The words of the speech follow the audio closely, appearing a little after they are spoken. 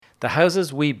The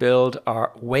houses we build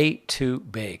are way too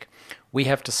big. We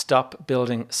have to stop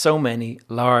building so many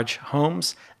large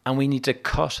homes, and we need to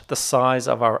cut the size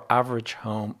of our average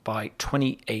home by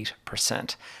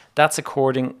 28%. That's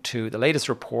according to the latest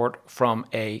report from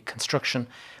a construction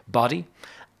body,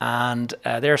 and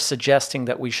they're suggesting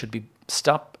that we should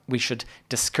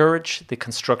discourage the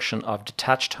construction of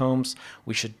detached homes.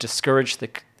 We should discourage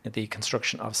the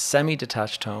construction of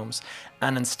semi-detached homes,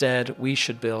 and instead we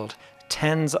should build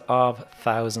tens of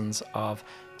thousands of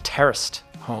terraced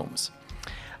homes.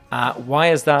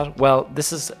 Why is that? Well,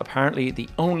 this is apparently the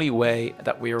only way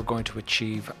that we are going to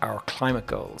achieve our climate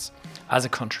goals as a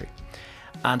country.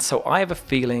 And so I have a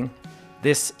feeling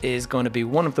this is going to be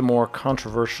one of the more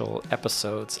controversial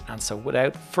episodes. And so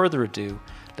without further ado,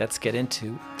 let's get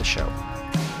into the show.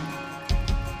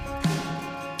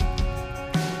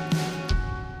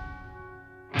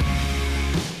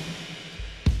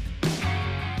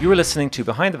 You are listening to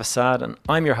Behind the Facade, and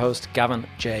I'm your host, Gavin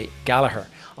J. Gallagher.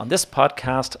 On this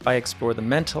podcast, I explore the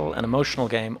mental and emotional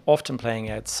game often playing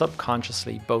out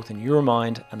subconsciously both in your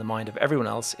mind and the mind of everyone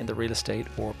else in the real estate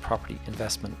or property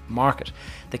investment market.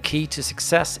 The key to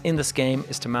success in this game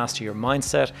is to master your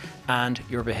mindset and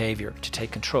your behavior, to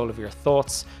take control of your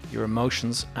thoughts, your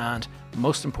emotions, and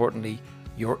most importantly,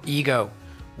 your ego.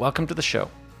 Welcome to the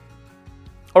show.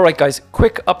 All right, guys,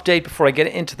 quick update before I get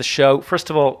into the show. First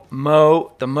of all,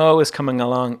 the Mo is coming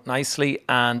along nicely,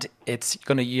 and it's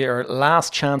going to be your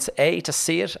last chance, A, to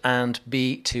see it, and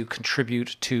B, to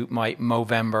contribute to my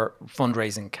Movember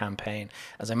fundraising campaign.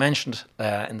 As I mentioned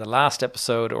in the last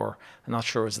episode, or I'm not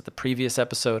sure, was it the previous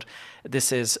episode, this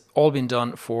has all been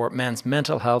done for men's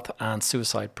mental health and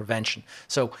suicide prevention.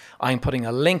 So I'm putting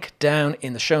a link down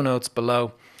in the show notes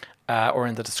below, or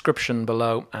in the description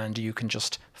below, and you can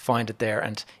just find it there.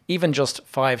 And even just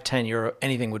 €5-10,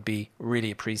 anything would be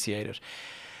really appreciated.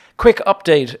 Quick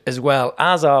update as well.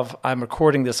 As of, I'm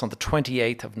recording this on the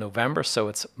 28th of November, so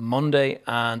it's Monday,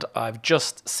 and I've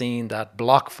just seen that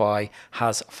BlockFi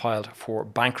has filed for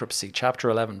bankruptcy, Chapter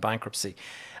 11 bankruptcy.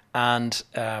 And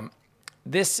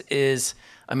this is,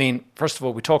 first of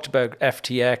all, we talked about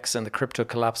FTX and the crypto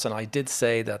collapse, and I did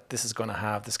say that this is going to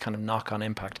have this kind of knock-on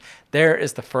impact. There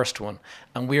is the first one,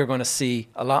 and we are going to see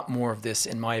a lot more of this,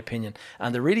 in my opinion.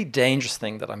 And the really dangerous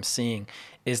thing that I'm seeing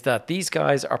is that these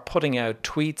guys are putting out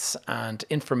tweets and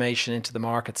information into the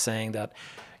market saying that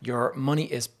your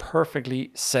money is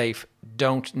perfectly safe,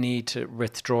 don't need to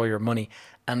withdraw your money.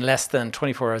 And less than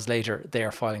 24 hours later, they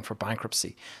are filing for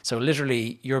bankruptcy. So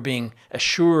literally, you're being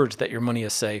assured that your money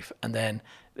is safe, and then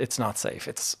it's not safe.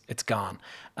 It's gone.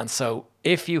 And so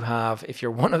if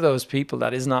you're one of those people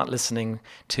that is not listening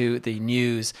to the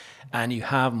news, and you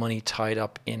have money tied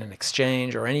up in an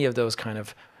exchange or any of those kind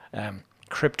of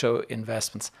crypto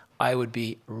investments, I would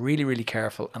be really, really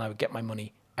careful, and I would get my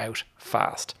money out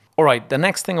fast. All right, the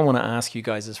next thing I want to ask you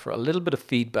guys is for a little bit of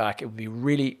feedback. It would be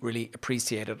really, really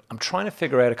appreciated. I'm trying to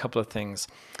figure out a couple of things,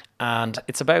 and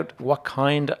it's about what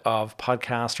kind of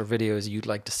podcast or videos you'd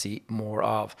like to see more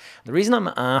of. The reason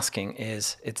I'm asking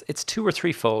is it's two or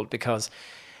threefold, because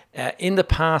in the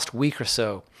past week or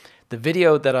so, the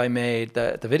video that I made,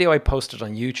 the video I posted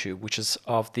on YouTube, which is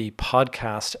of the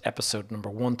podcast episode number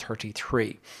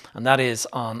 133, and that is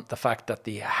on the fact that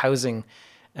the housing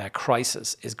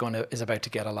crisis is about to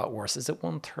get a lot worse. Is it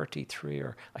 133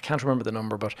 or I can't remember the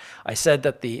number, but I said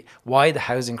that why the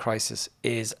housing crisis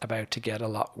is about to get a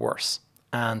lot worse,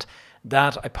 and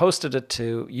that I posted it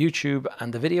to YouTube,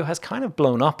 and the video has kind of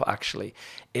blown up. Actually,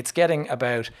 it's getting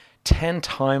about 10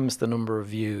 times the number of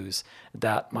views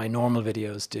that my normal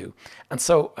videos do. And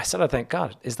so I said, I think,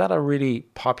 God, is that a really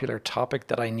popular topic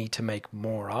that I need to make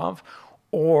more of?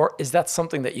 Or is that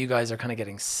something that you guys are kind of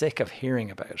getting sick of hearing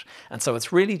about? And so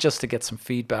it's really just to get some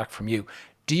feedback from you.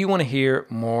 Do you want to hear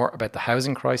more about the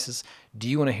housing crisis? Do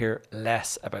you want to hear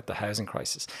less about the housing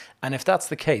crisis? And if that's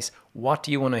the case, what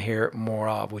do you want to hear more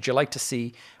of? Would you like to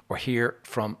see or hear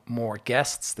from more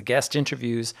guests? The guest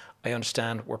interviews, I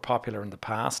understand, were popular in the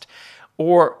past.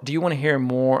 Or do you want to hear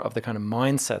more of the kind of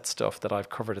mindset stuff that I've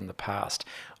covered in the past?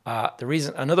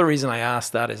 Another reason I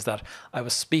asked that is that I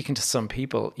was speaking to some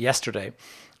people yesterday,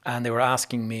 and they were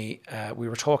asking me, we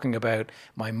were talking about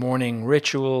my morning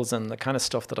rituals and the kind of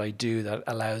stuff that I do that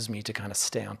allows me to kind of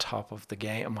stay on top of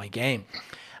my game.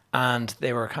 And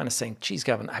they were kind of saying, geez,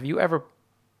 Gavin, have you ever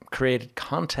created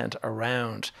content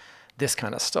around this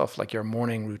kind of stuff, like your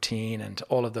morning routine and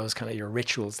all of those kind of your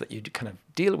rituals that you kind of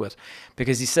deal with?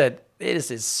 Because he said, it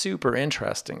is super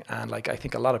interesting. And like, I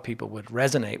think a lot of people would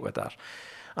resonate with that.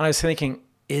 And I was thinking,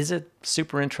 is it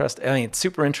super interesting? I mean, it's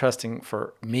super interesting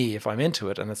for me if I'm into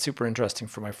it, and it's super interesting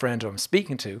for my friend who I'm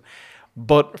speaking to.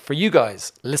 But for you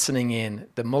guys listening in,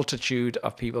 the multitude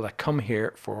of people that come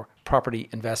here for property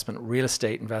investment, real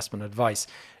estate investment advice,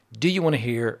 do you want to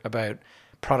hear about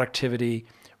productivity,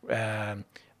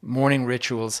 morning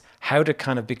rituals, how to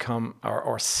kind of become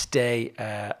or stay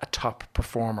a top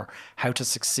performer, how to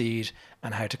succeed,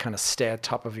 and how to kind of stay at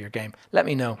top of your game? Let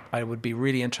me know. I would be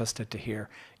really interested to hear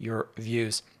your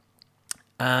views.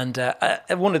 And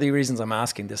one of the reasons I'm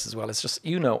asking this as well is just,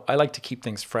 I like to keep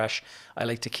things fresh. I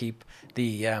like to keep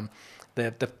the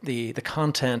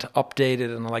content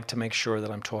updated, and I like to make sure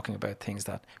that I'm talking about things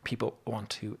that people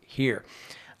want to hear.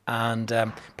 And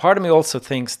part of me also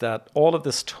thinks that all of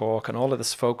this talk and all of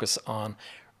this focus on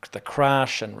the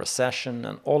crash and recession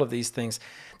and all of these things,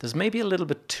 there's maybe a little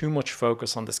bit too much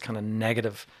focus on this kind of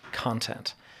negative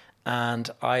content.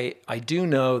 And I do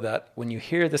know that when you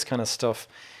hear this kind of stuff,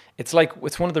 it's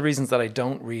one of the reasons that I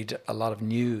don't read a lot of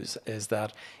news, is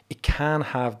that it can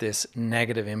have this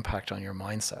negative impact on your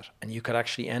mindset. And you could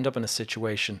actually end up in a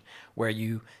situation where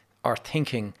you are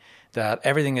thinking that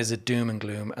everything is a doom and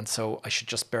gloom, and so I should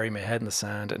just bury my head in the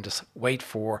sand and just wait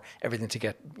for everything to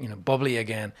get bubbly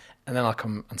again, and then I'll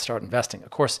come and start investing. Of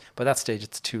course, by that stage,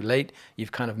 it's too late.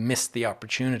 You've kind of missed the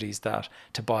opportunities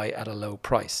to buy at a low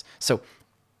price. So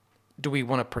do we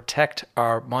want to protect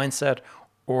our mindset,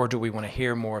 or do we want to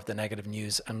hear more of the negative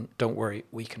news? And don't worry,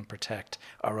 we can protect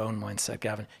our own mindset,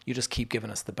 Gavin. You just keep giving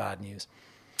us the bad news.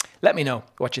 Let me know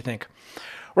what you think.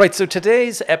 Right, so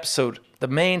today's episode, the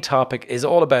main topic is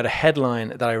all about a headline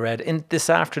that I read in this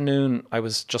afternoon. I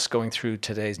was just going through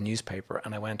today's newspaper,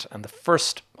 and I went, and the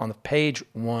first on the page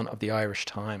 1 of the Irish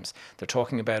Times, they're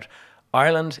talking about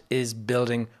Ireland is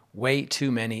building way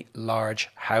too many large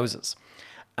houses.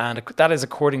 And that is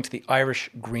according to the Irish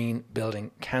Green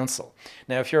Building Council.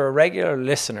 Now, if you're a regular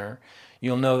listener,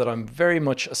 you'll know that I'm very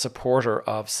much a supporter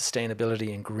of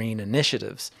sustainability and green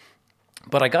initiatives.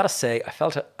 But I got to say, I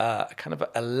felt a kind of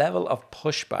a level of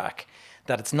pushback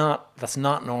that's not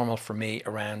normal for me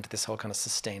around this whole kind of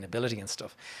sustainability and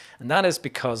stuff. And that is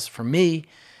because for me,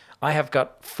 I have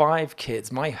got 5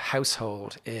 kids. My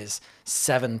household is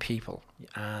 7 people.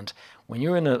 And when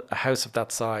you're in a house of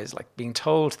that size, like being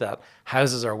told that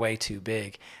houses are way too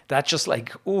big, that's just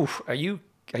like, oof, are you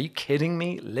kidding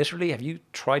me? Literally, have you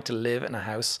tried to live in a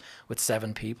house with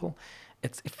 7 people?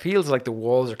 It feels like the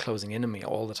walls are closing in on me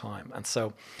all the time. And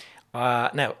so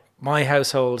now my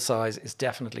household size is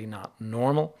definitely not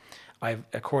normal.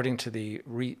 According to the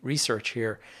research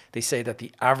here, they say that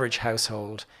the average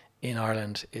household in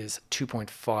Ireland is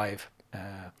 2.5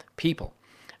 people.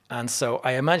 And so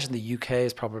I imagine the UK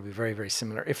is probably very, very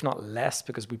similar, if not less,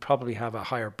 because we probably have a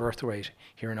higher birth rate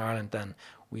here in Ireland than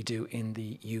we do in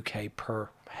the UK per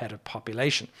head of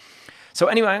population. So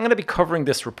anyway, I'm going to be covering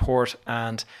this report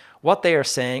and what they are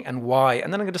saying and why.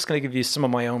 And then I'm just going to give you some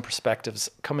of my own perspectives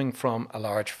coming from a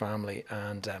large family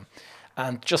and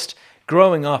just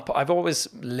growing up. I've always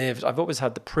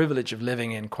had the privilege of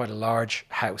living in quite a large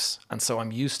house. And so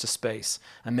I'm used to space.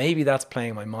 And maybe that's playing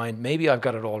in my mind. Maybe I've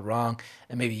got it all wrong.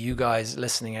 And maybe you guys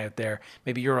listening out there,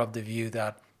 maybe you're of the view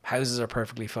that houses are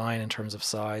perfectly fine in terms of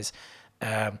size.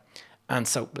 And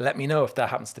so let me know if that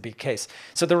happens to be the case.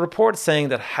 So the report is saying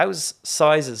that house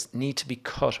sizes need to be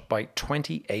cut by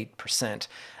 28%,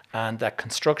 and that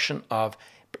construction of,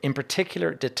 in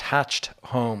particular, detached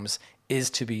homes is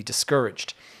to be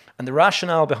discouraged. And the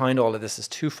rationale behind all of this is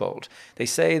twofold. They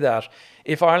say that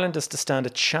if Ireland is to stand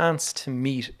a chance to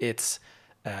meet its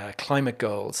climate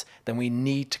goals, then we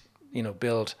need to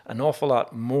build an awful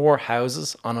lot more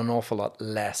houses on an awful lot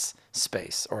less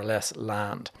space or less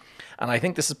land. And I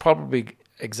think this is probably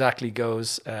exactly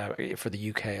goes for the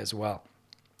UK as well.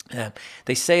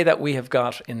 They say that we have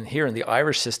got in the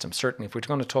Irish system, certainly if we're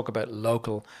going to talk about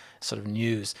local sort of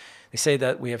news, they say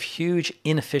that we have huge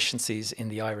inefficiencies in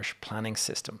the Irish planning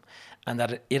system, and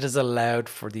that it has allowed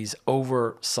for these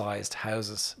oversized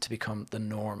houses to become the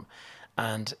norm.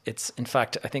 And it's, in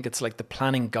fact, I think it's like the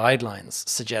planning guidelines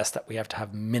suggest that we have to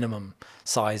have minimum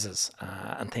sizes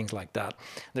and things like that.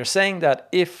 They're saying that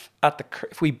if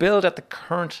we build at the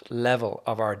current level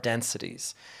of our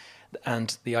densities,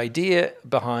 and the idea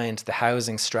behind the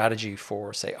housing strategy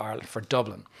for, say, Ireland, for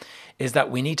Dublin, is that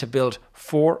we need to build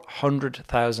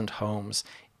 400,000 homes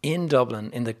in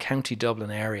Dublin, in the County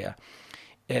Dublin area,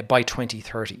 by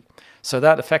 2030. So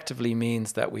that effectively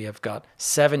means that we have got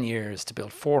 7 years to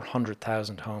build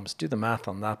 400,000 homes. Do the math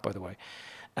on that, by the way.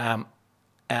 And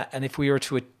if we were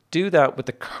to do that with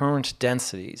the current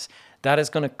densities, that is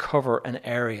going to cover an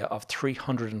area of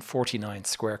 349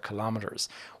 square kilometres,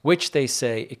 which they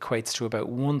say equates to about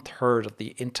 1/3 of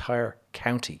the entire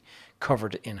county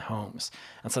covered in homes.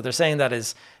 And so they're saying that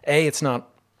is, A, it's not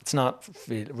it's not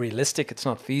realistic, it's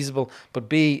not feasible, but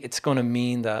B, it's going to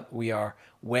mean that we are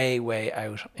way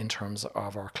out in terms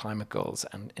of our climate goals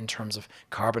and in terms of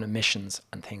carbon emissions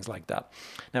and things like that.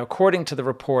 Now, according to the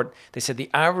report, they said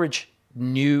the average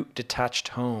new detached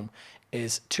home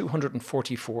is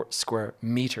 244 square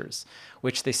meters,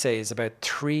 which they say is about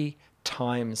 3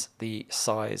 times the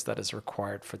size that is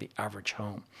required for the average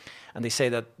home. And they say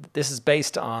that this is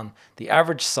based on the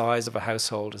average size of a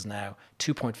household is now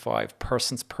 2.5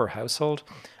 persons per household.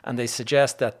 And they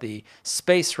suggest that the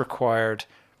space required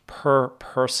per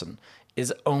person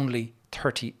is only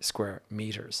 30 square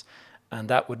meters. And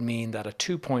that would mean that a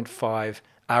 2.5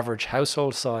 average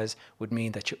household size would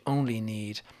mean that you only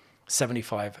need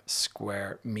 75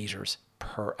 square meters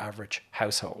per average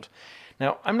household.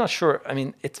 Now, I'm not sure. I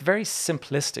mean, it's very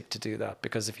simplistic to do that,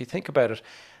 because if you think about it,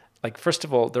 like, first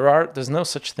of all, there's no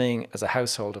such thing as a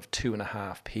household of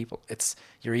 2.5 people.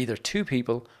 You're either 2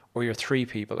 people or you're 3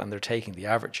 people, and they're taking the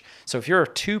average. So if you're a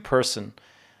 2-person,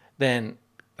 then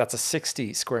that's a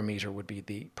 60 square meter would be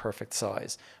the perfect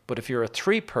size. But if you're a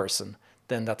 3-person,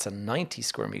 then that's a 90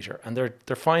 square meter, and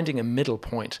they're finding a middle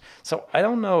point. So I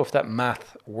don't know if that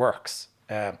math works.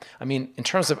 I mean, in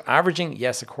terms of averaging,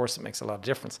 yes, of course, it makes a lot of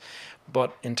difference.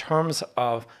 But in terms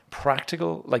of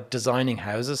practical, like designing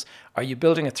houses, are you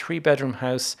building a 3-bedroom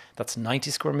house that's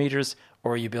 90 square meters,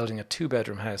 or are you building a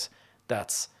 2-bedroom house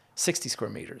that's 60 square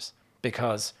meters?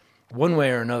 Because one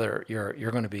way or another, you're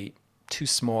going to be too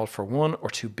small for one or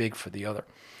too big for the other.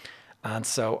 And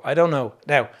so I don't know.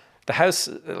 Now, the house,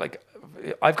 like,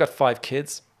 I've got 5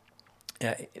 kids.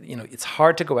 It's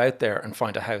hard to go out there and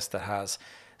find a house that has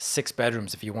 6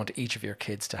 bedrooms if you want each of your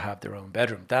kids to have their own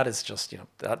bedroom. That is just,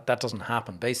 that doesn't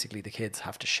happen. Basically, the kids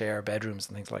have to share bedrooms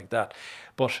and things like that.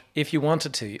 But if you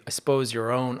wanted to, I suppose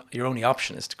your only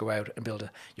option is to go out and build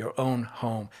your own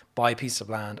home, buy a piece of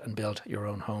land and build your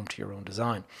own home to your own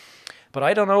design. But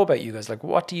I don't know about you guys. Like,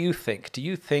 what do you think? Do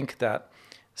you think that,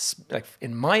 like,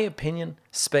 in my opinion,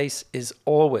 space is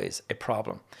always a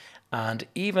problem? And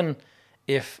even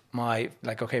if my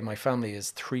family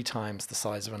is 3 times the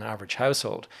size of an average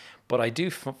household, but I do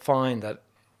find that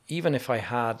even if I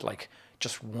had like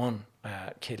just one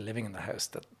kid living in the house,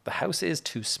 that the house is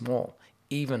too small,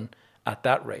 even at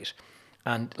that rate.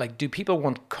 And like, do people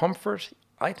want comfort?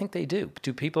 I think they do.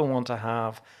 Do people want to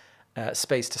have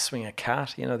space to swing a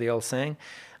cat? The old saying.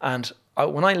 And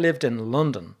when I lived in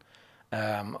London,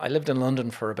 I lived in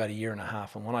London for about 1.5 years,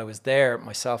 and when I was there,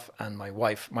 myself and my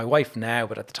wife now,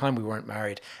 but at the time we weren't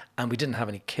married, and we didn't have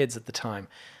any kids at the time,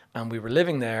 and we were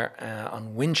living there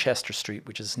on Winchester Street,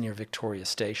 which is near Victoria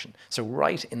Station, so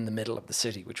right in the middle of the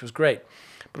city, which was great,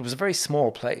 but it was a very small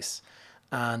place,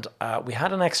 and we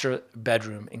had an extra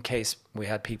bedroom in case we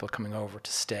had people coming over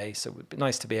to stay, so it would be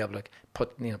nice to be able to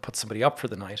put somebody up for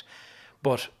the night.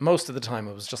 But most of the time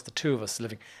it was just the 2 of us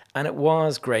living. And it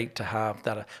was great to have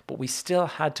that. But we still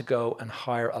had to go and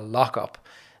hire a lockup.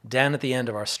 Down at the end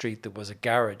of our street, there was a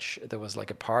garage. There was like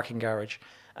a parking garage.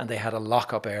 And they had a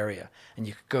lockup area. And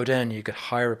you could go down and you could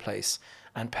hire a place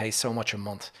and pay so much a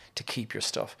month to keep your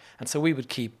stuff. And so we would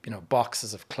keep,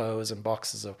 boxes of clothes and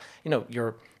boxes of,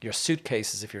 your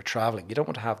suitcases if you're traveling. You don't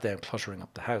want to have them cluttering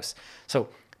up the house. So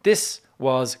this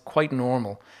was quite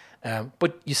normal.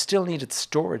 But you still needed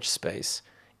storage space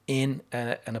in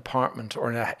an apartment,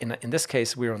 or in this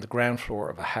case, we were on the ground floor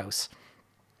of a house,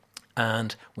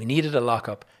 and we needed a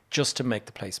lockup just to make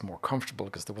the place more comfortable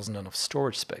because there wasn't enough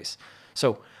storage space.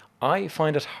 So I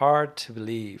find it hard to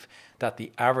believe that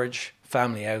the average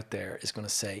family out there is going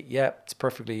to say, yeah, it's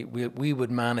perfectly, we would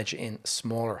manage in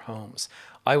smaller homes.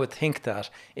 I would think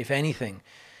that, if anything,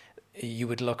 you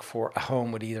would look for a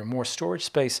home with either more storage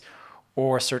space,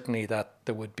 or certainly that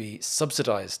there would be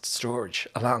subsidized storage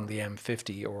along the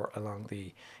M50 or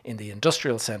in the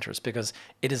industrial centres, because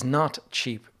it is not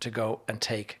cheap to go and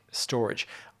take storage.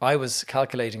 I was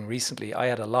calculating recently, I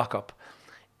had a lockup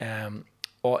in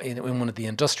one of the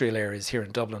industrial areas here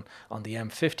in Dublin on the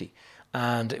M50,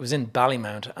 and it was in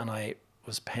Ballymount, and I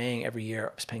was paying every year,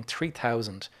 I was paying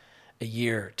 3,000 a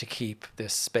year to keep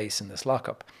this space in this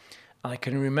lockup. And I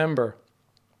can remember,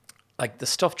 like, the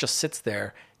stuff just sits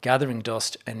there gathering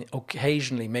dust, and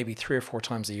occasionally, maybe 3 or 4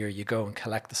 times a year, you go and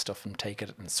collect the stuff and take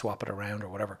it and swap it around or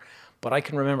whatever. But I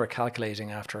can remember calculating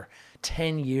after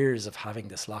 10 years of having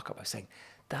this lockup, I was saying,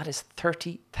 that is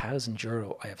 30,000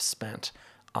 euro I have spent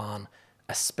on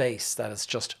a space that is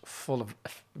just full of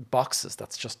boxes.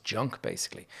 That's just junk,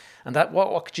 basically. And that,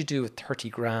 what could you do with 30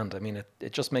 grand? I mean,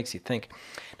 it just makes you think.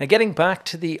 Now, getting back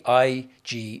to the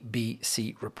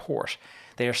IGBC report,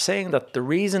 they are saying that the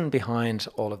reason behind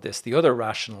all of this, the other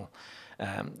rational,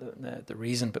 the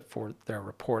reason for their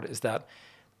report, is that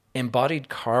embodied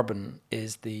carbon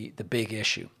is the big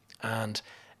issue, and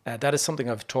that is something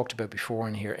I've talked about before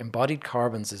in here. Embodied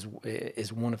carbons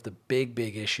is one of the big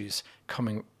issues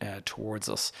coming towards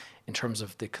us in terms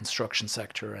of the construction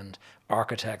sector and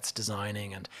architects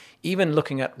designing, and even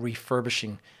looking at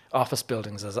refurbishing office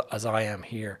buildings, as I am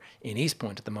here in East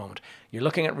Point at the moment. You're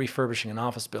looking at refurbishing an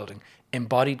office building.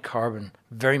 Embodied carbon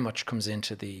very much comes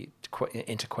into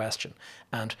question.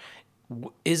 And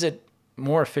is it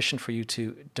more efficient for you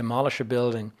to demolish a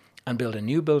building and build a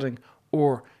new building,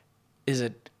 or is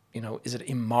it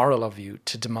immoral of you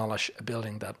to demolish a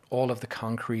building that all of the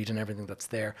concrete and everything that's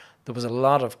there was a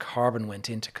lot of carbon went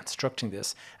into constructing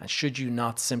this, and should you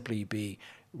not simply be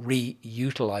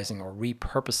reutilizing or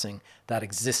repurposing that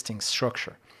existing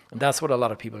structure? And that's what a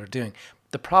lot of people are doing.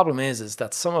 The problem is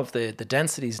that some of the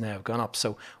densities now have gone up.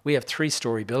 So we have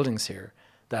 3-story buildings here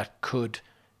that could,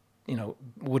 you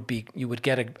would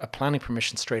get a planning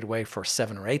permission straight away for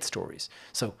 7 or 8 stories.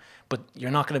 So, but you're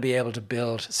not going to be able to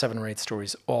build 7 or 8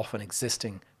 stories off an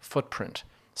existing footprint.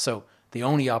 So the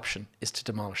only option is to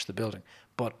demolish the building.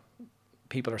 But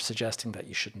people are suggesting that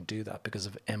you shouldn't do that because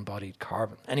of embodied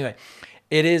carbon. Anyway,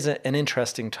 it is an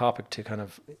interesting topic to kind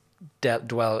of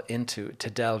delve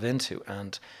into.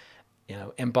 And,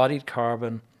 embodied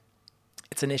carbon,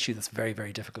 it's an issue that's very,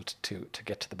 very difficult to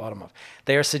get to the bottom of.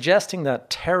 They are suggesting that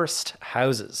terraced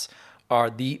houses are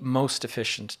the most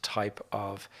efficient type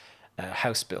of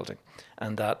house building,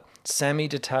 and that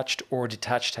semi-detached or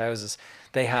detached houses,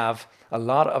 they have a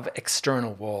lot of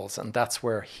external walls, and that's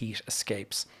where heat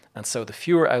escapes. And so the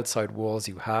fewer outside walls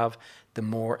you have, the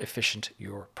more efficient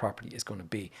your property is going to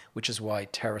be, which is why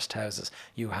terraced houses,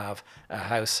 you have a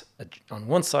house on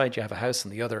one side, you have a house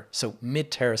on the other. So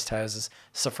mid-terraced houses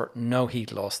suffer no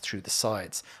heat loss through the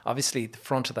sides. Obviously, the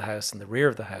front of the house and the rear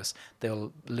of the house,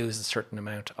 they'll lose a certain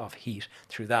amount of heat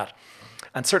through that.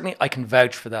 And certainly I can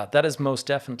vouch for that. That is most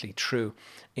definitely true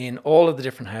in all of the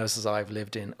different houses I've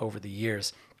lived in over the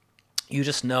years. You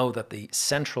just know that the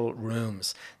central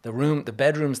rooms, the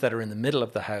bedrooms that are in the middle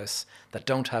of the house that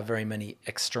don't have very many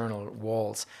external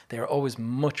walls, they are always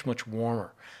much, much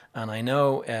warmer. And I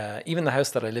know even the house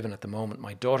that I live in at the moment,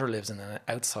 my daughter lives in an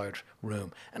outside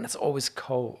room and it's always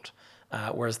cold,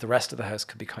 whereas the rest of the house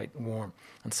could be quite warm.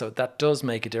 And so that does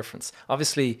make a difference.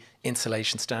 Obviously,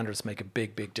 insulation standards make a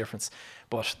big, big difference,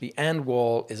 but the end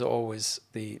wall is always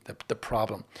the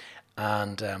problem.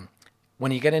 And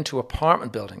when you get into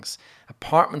apartment buildings,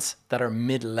 apartments that are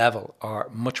mid-level are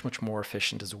much, much more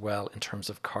efficient as well in terms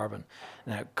of carbon.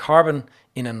 Now, carbon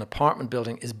in an apartment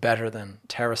building is better than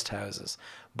terraced houses,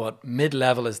 but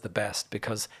mid-level is the best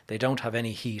because they don't have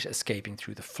any heat escaping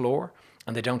through the floor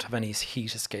and they don't have any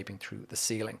heat escaping through the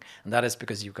ceiling. And that is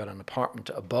because you've got an apartment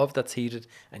above that's heated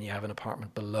and you have an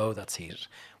apartment below that's heated.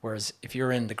 Whereas if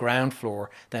you're in the ground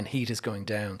floor, then heat is going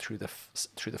down through the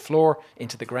floor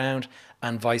into the ground,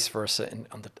 and vice versa.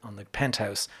 On the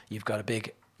penthouse, you've got a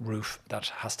big roof that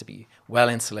has to be well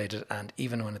insulated, and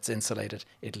even when it's insulated,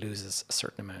 it loses a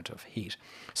certain amount of heat.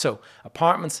 So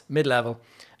apartments, mid-level.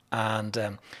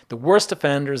 And the worst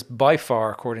offenders by far,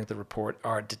 according to the report,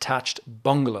 are detached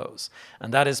bungalows.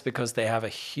 And that is because they have a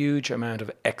huge amount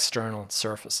of external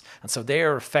surface. And so they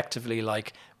are effectively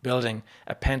like building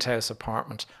a penthouse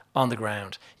apartment on the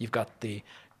ground. You've got the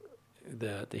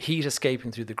heat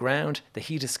escaping through the ground, the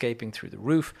heat escaping through the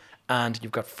roof, and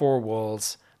you've got 4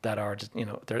 walls that are,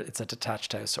 it's a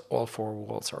detached house. So all 4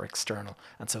 walls are external.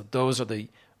 And so those are the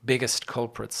biggest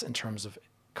culprits in terms of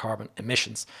carbon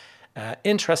emissions.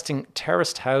 Interesting,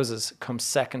 terraced houses come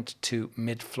second to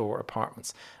mid-floor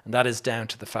apartments, and that is down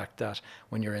to the fact that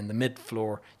when you're in the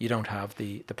mid-floor, you don't have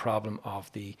the problem of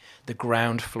the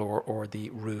ground floor or the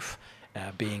roof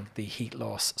being the heat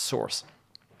loss source.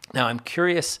 Now, I'm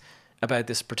curious about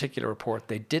this particular report.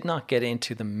 They did not get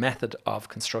into the method of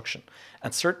construction,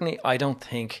 and certainly I don't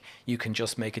think you can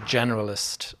just make a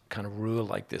generalist kind of rule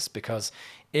like this, because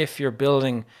if you're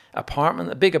building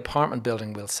a big apartment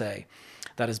building, we'll say,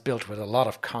 that is built with a lot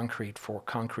of concrete,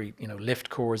 lift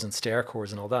cores and stair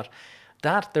cores and all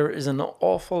that there is an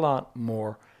awful lot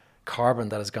more carbon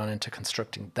that has gone into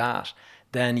constructing that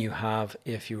than you have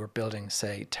if you were building,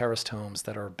 say, terraced homes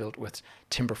that are built with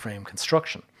timber frame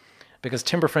construction. Because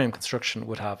timber frame construction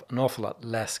would have an awful lot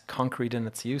less concrete in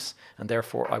its use, and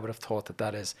therefore I would have thought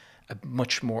that is a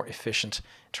much more efficient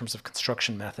in terms of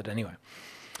construction method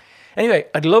Anyway,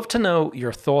 I'd love to know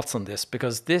your thoughts on this,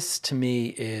 because this to me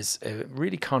is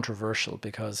really controversial,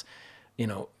 because,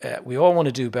 we all want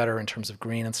to do better in terms of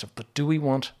green and stuff, but do we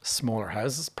want smaller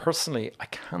houses? Personally, I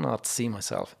cannot see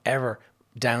myself ever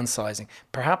downsizing.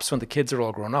 Perhaps when the kids are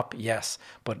all grown up, yes,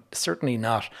 but certainly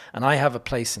not. And I have a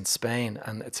place in Spain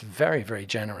and it's very, very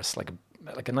generous, like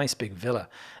like a nice big villa.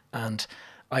 And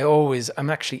I'm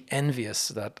actually envious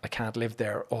that I can't live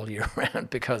there all year round,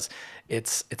 because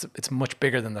it's much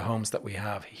bigger than the homes that we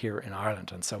have here in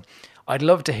Ireland. And so I'd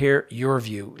love to hear your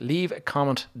view. Leave a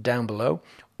comment down below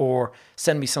or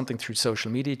send me something through social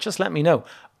media. Just let me know.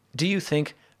 Do you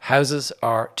think houses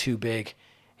are too big?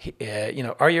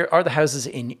 Are the houses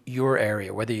in your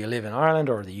area, whether you live in Ireland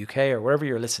or the UK or wherever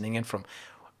you're listening in from,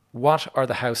 what are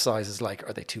the house sizes like?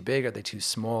 Are they too big? Are they too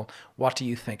small? What do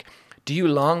you think? Do you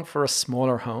long for a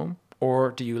smaller home,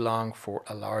 or do you long for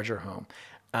a larger home?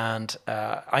 And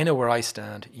I know where I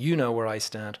stand. You know where I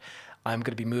stand. I'm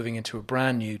going to be moving into a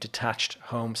brand new detached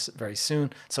home very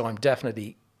soon. So I'm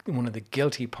definitely one of the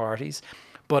guilty parties.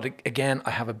 But again, I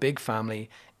have a big family.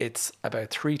 It's about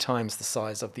 3 times the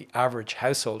size of the average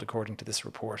household, according to this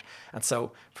report. And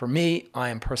so for me, I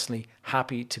am personally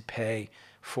happy to pay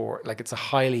for, like, it's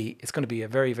going to be a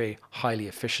very, very highly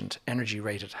efficient energy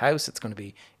rated house. It's going to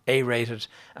be A-rated.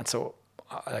 And so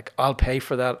I'll pay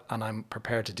for that, and I'm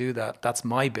prepared to do that. That's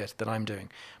my bit that I'm doing.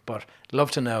 But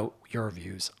love to know your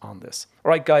views on this. All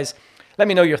right, guys, let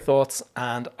me know your thoughts,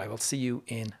 and I will see you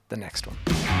in the next one.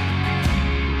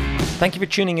 Thank you for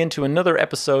tuning in to another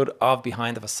episode of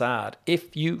Behind the Facade.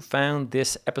 If you found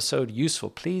this episode useful,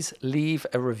 please leave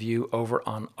a review over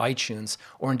on iTunes,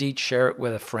 or indeed share it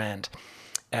with a friend.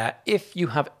 If you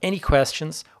have any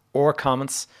questions or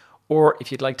comments, or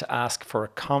if you'd like to ask for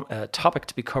a topic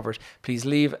to be covered, please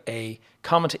leave a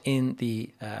comment in the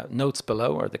notes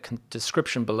below, or the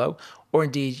description below, or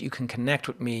indeed you can connect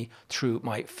with me through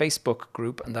my Facebook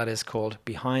group, and that is called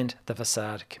Behind the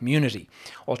Facade Community.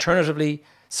 Alternatively,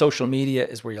 social media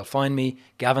is where you'll find me,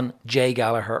 Gavin J.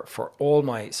 Gallagher, for all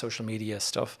my social media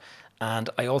stuff.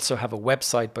 And I also have a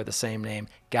website by the same name,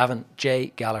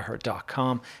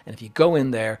 gavinjgallagher.com. And if you go in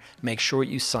there, make sure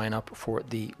you sign up for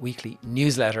the weekly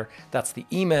newsletter. That's the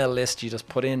email list you just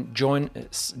put in, join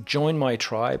my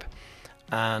tribe.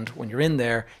 And when you're in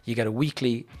there, you get a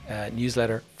weekly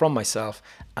newsletter from myself.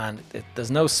 And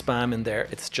there's no spam in there.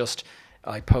 It's just,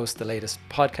 I post the latest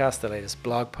podcast, the latest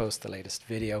blog post, the latest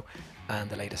video,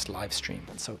 and the latest live stream.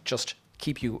 And so just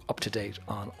keep you up to date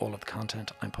on all of the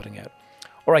content I'm putting out.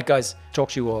 All right, guys, talk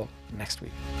to you all next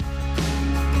week.